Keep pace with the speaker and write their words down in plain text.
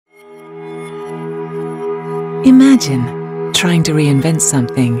Imagine trying to reinvent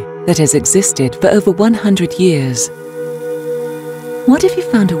something that has existed for over 100 years. What if you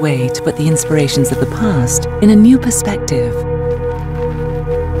found a way to put the inspirations of the past in a new perspective?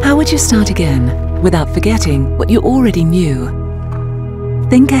 How would you start again without forgetting what you already knew?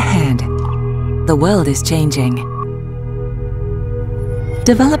 Think ahead. The world is changing.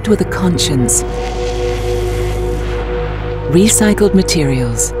 Developed with a conscience, recycled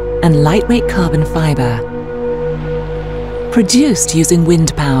materials and lightweight carbon fiber, produced using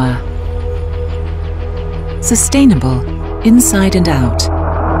wind power, sustainable inside and out,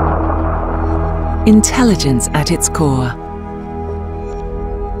 intelligence at its core.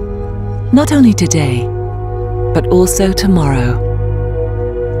 Not only today, but also tomorrow.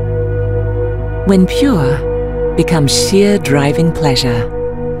 When pure becomes sheer driving pleasure,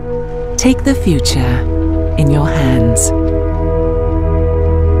 take the future in your hands.